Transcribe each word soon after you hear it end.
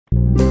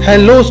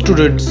Hello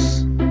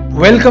students,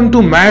 welcome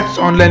to Maths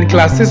online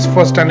classes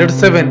for standard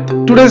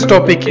 7th. Today's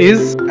topic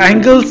is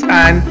angles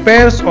and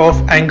pairs of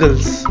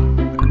angles.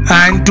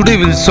 And today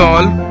we'll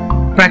solve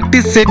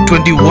practice set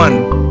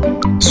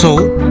 21. So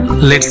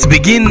let's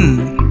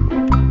begin.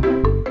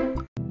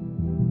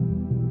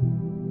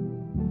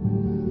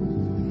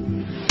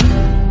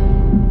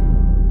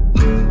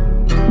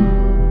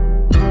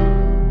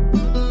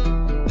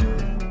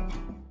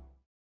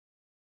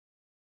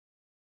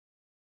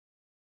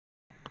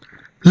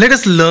 Let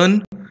us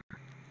learn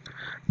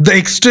the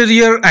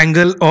exterior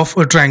angle of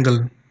a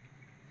triangle.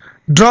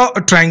 Draw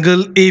a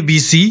triangle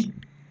ABC.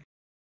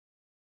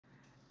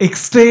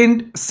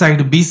 Extend side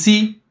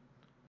BC.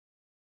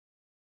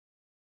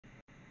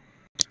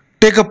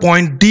 Take a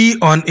point D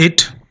on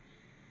it.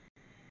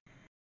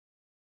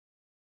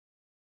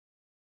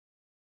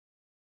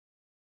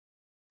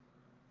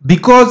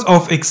 Because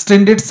of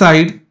extended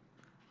side,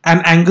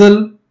 an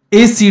angle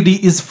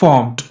ACD is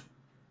formed,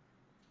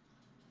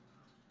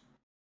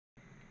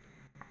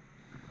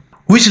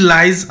 which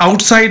lies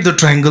outside the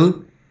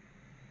triangle.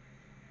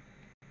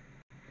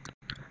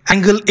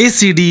 Angle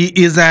ACD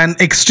is an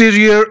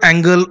exterior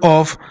angle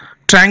of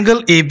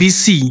triangle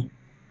ABC.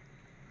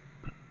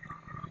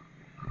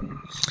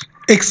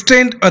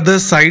 Extend other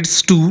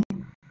sides too.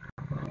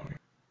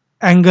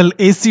 Angle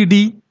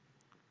ACD,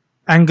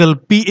 angle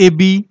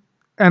PAB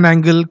and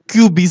angle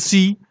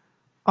QBC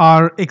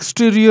are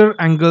exterior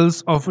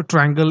angles of a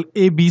triangle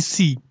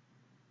ABC.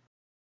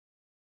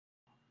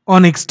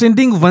 On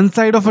extending one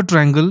side of a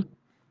triangle,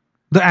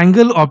 the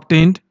angle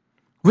obtained,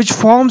 which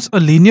forms a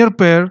linear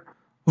pair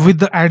with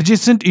the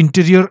adjacent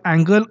interior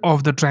angle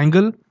of the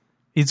triangle,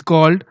 is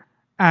called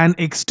an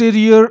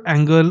exterior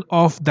angle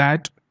of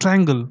that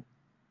triangle.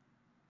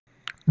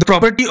 The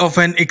property of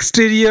an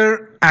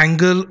exterior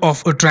angle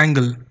of a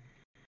triangle.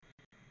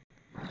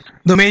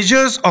 The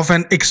measures of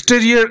an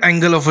exterior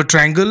angle of a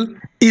triangle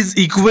is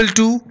equal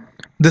to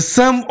the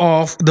sum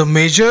of the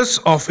measures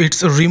of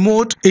its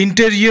remote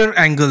interior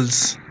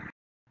angles.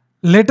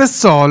 Let us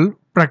solve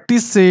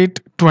practice set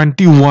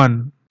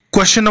 21.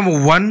 Question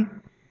number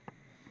 1.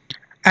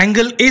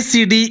 Angle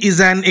ACD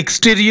is an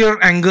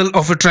exterior angle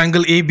of a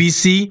triangle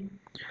ABC.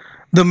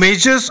 The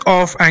measures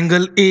of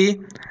angle A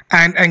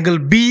and angle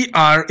B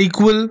are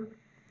equal.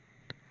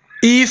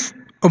 If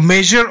a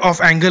measure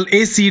of angle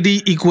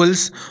ACD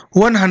equals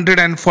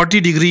 140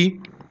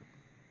 degree,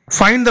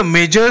 find the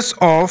measures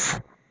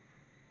of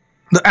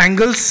the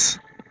angles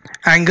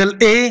angle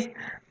A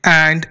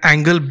and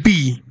angle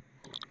B.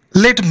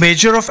 Let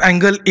measure of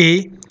angle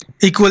A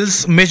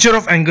equals measure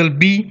of angle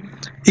B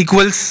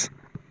equals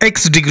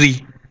x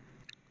degree.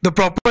 The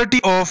property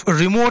of a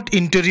remote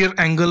interior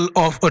angle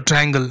of a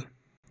triangle.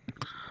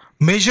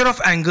 Measure of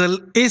angle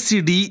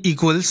ACD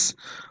equals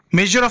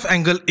measure of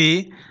angle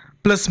A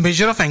plus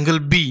measure of angle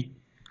B.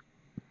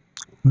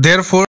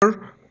 Therefore,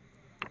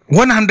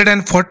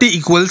 140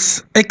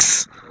 equals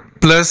x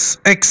plus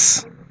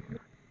x.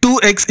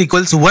 2x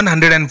equals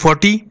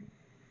 140.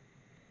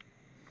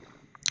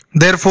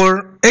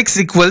 Therefore, x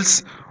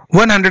equals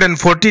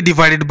 140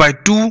 divided by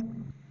 2.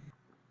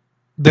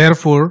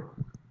 Therefore,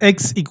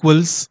 x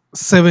equals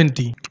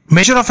 70.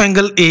 Measure of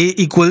angle A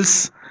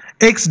equals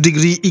x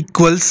degree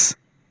equals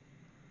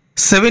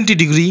 70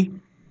 degree,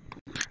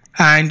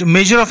 and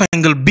measure of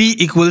angle B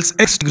equals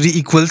x degree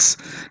equals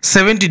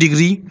 70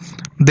 degree.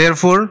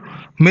 Therefore,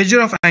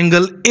 measure of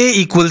angle A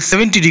equals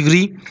 70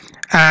 degree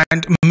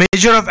and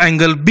measure of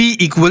angle B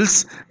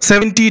equals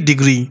 70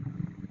 degree.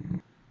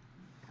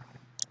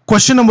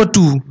 Question number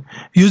 2.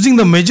 Using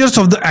the measures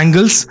of the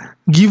angles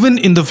given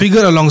in the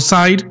figure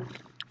alongside,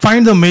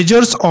 find the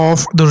measures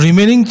of the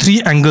remaining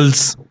 3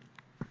 angles.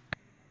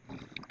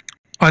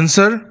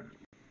 Answer.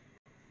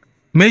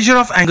 Measure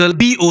of angle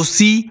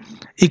BOC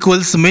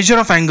equals measure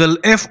of angle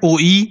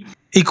FOE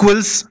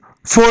equals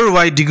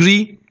 4y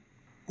degree,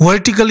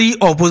 vertically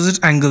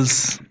opposite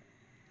angles.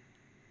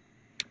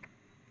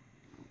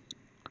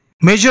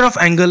 Measure of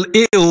angle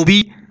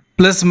AOB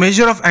plus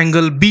measure of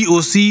angle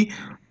BOC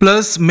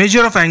plus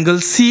measure of angle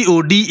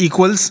COD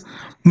equals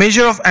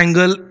measure of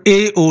angle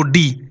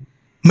AOD.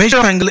 Measure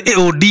of angle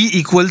AOD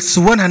equals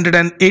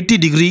 180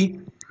 degree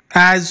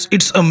as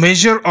it's a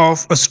measure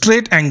of a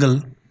straight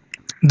angle.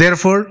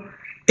 Therefore,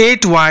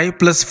 8y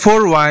plus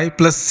 4y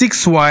plus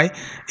 6y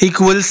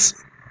equals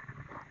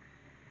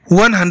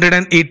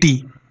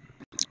 180.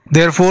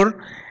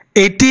 Therefore,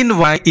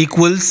 18y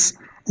equals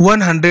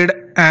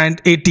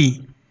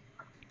 180.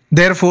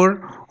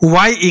 Therefore,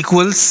 y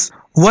equals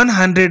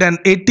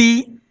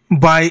 180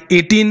 by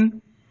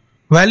 18.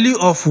 Value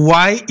of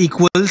y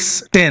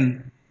equals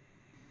 10.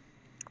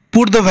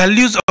 Put the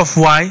values of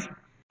y.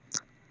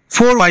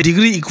 4y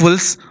degree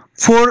equals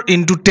 4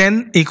 into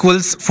 10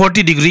 equals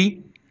 40 degree.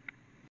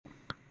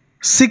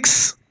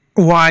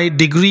 6y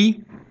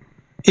degree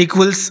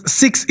equals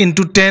 6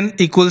 into 10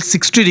 equals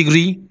 60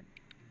 degree.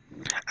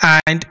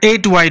 And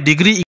 8y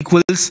degree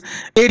equals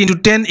 8 into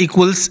 10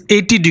 equals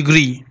 80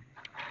 degree.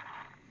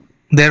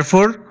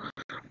 Therefore,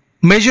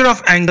 measure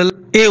of angle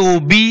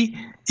AOB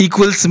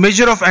equals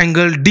measure of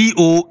angle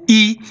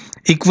DOE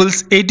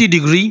equals 80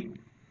 degree.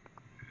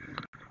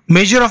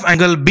 Measure of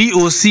angle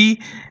BOC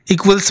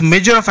equals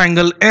measure of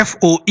angle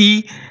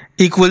FOE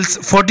equals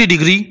 40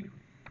 degree.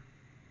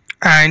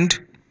 And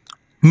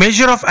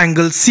measure of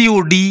angle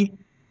COD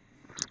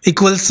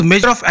equals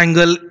measure of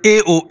angle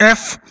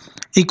AOF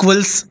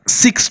equals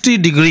 60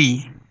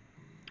 degree.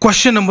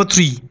 Question number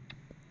 3.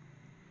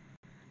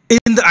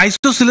 In the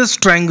isosceles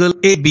triangle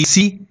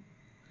ABC,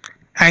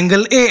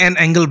 angle A and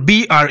angle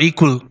B are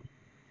equal.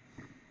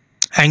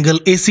 Angle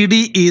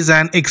ACD is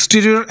an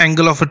exterior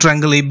angle of a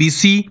triangle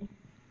ABC.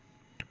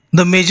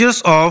 The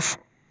measures of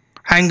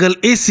angle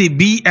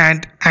ACB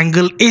and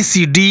angle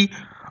ACD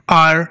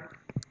are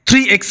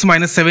 3x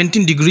minus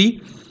 17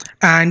 degree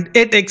and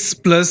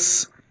 8x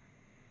plus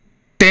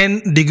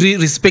 10 degree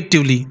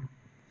respectively.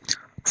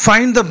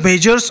 Find the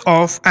measures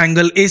of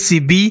angle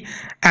ACB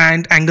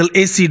and angle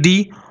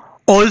ACD.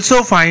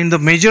 Also find the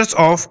measures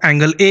of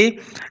angle A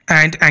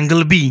and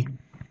angle B.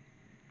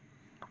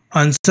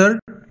 Answer.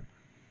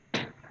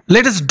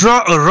 Let us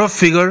draw a rough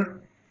figure.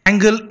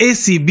 Angle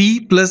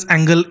ACB plus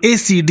angle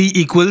ACD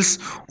equals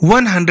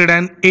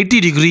 180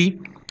 degree,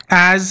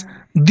 as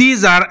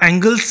these are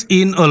angles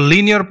in a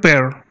linear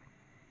pair.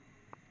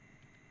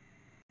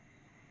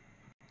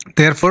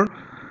 Therefore,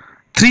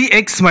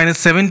 3x minus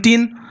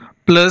 17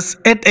 plus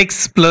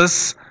 8x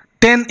plus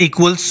 10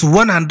 equals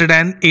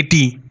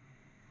 180.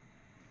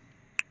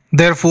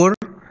 Therefore,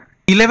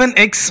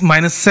 11x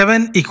minus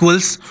 7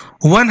 equals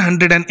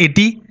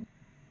 180.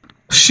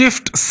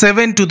 Shift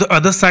 7 to the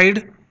other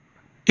side.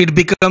 It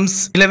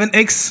becomes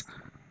 11x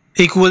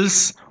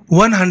equals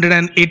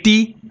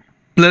 180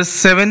 plus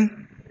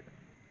 7.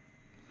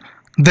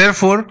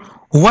 Therefore,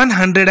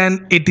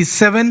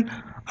 187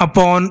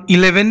 upon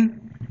 11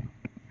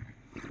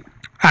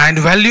 and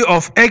value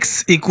of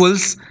x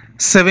equals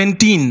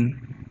 17.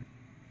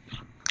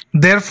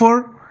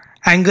 Therefore,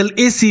 angle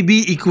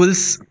ACB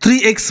equals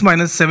 3x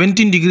minus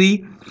 17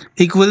 degree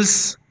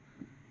equals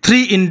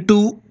 3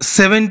 into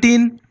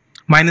 17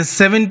 minus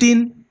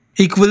 17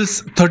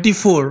 equals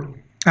 34,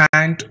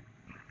 and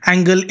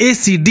angle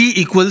ACD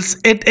equals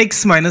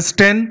 8x minus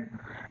 10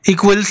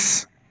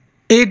 equals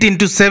 8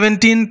 into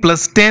 17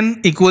 plus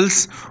 10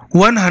 equals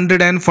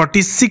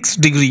 146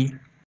 degree.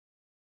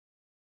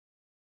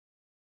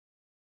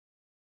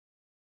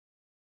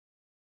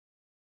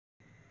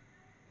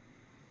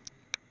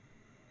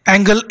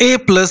 Angle A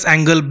plus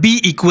angle B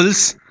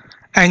equals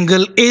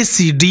angle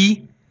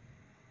ACD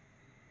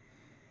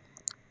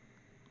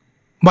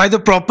by the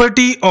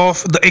property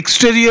of the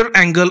exterior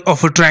angle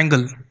of a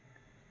triangle.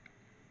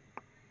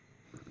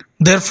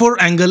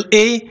 Therefore, angle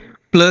A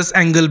plus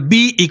angle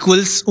B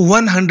equals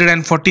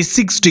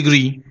 146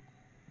 degree,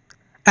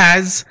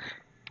 as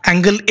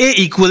angle A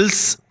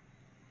equals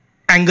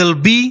angle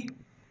B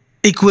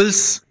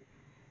equals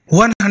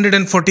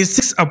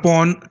 146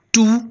 upon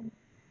 2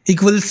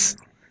 equals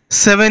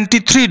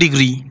 73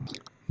 degree.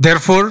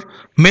 Therefore,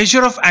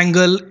 measure of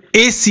angle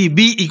ACB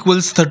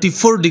equals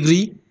 34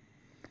 degree.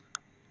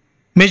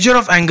 Measure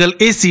of angle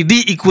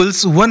ACD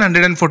equals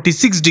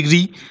 146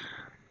 degree.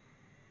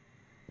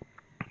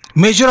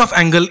 Measure of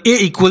angle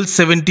A equals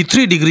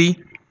 73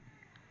 degree.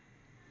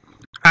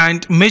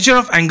 And measure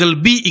of angle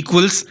B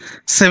equals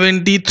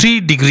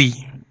 73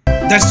 degree.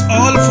 That's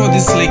all for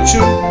this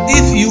lecture.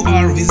 If you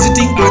are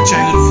visiting our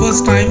channel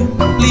first time,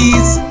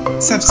 please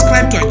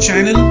subscribe to our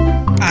channel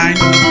and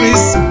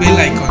press bell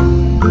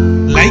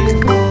icon.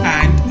 Like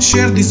and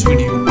share this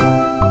video.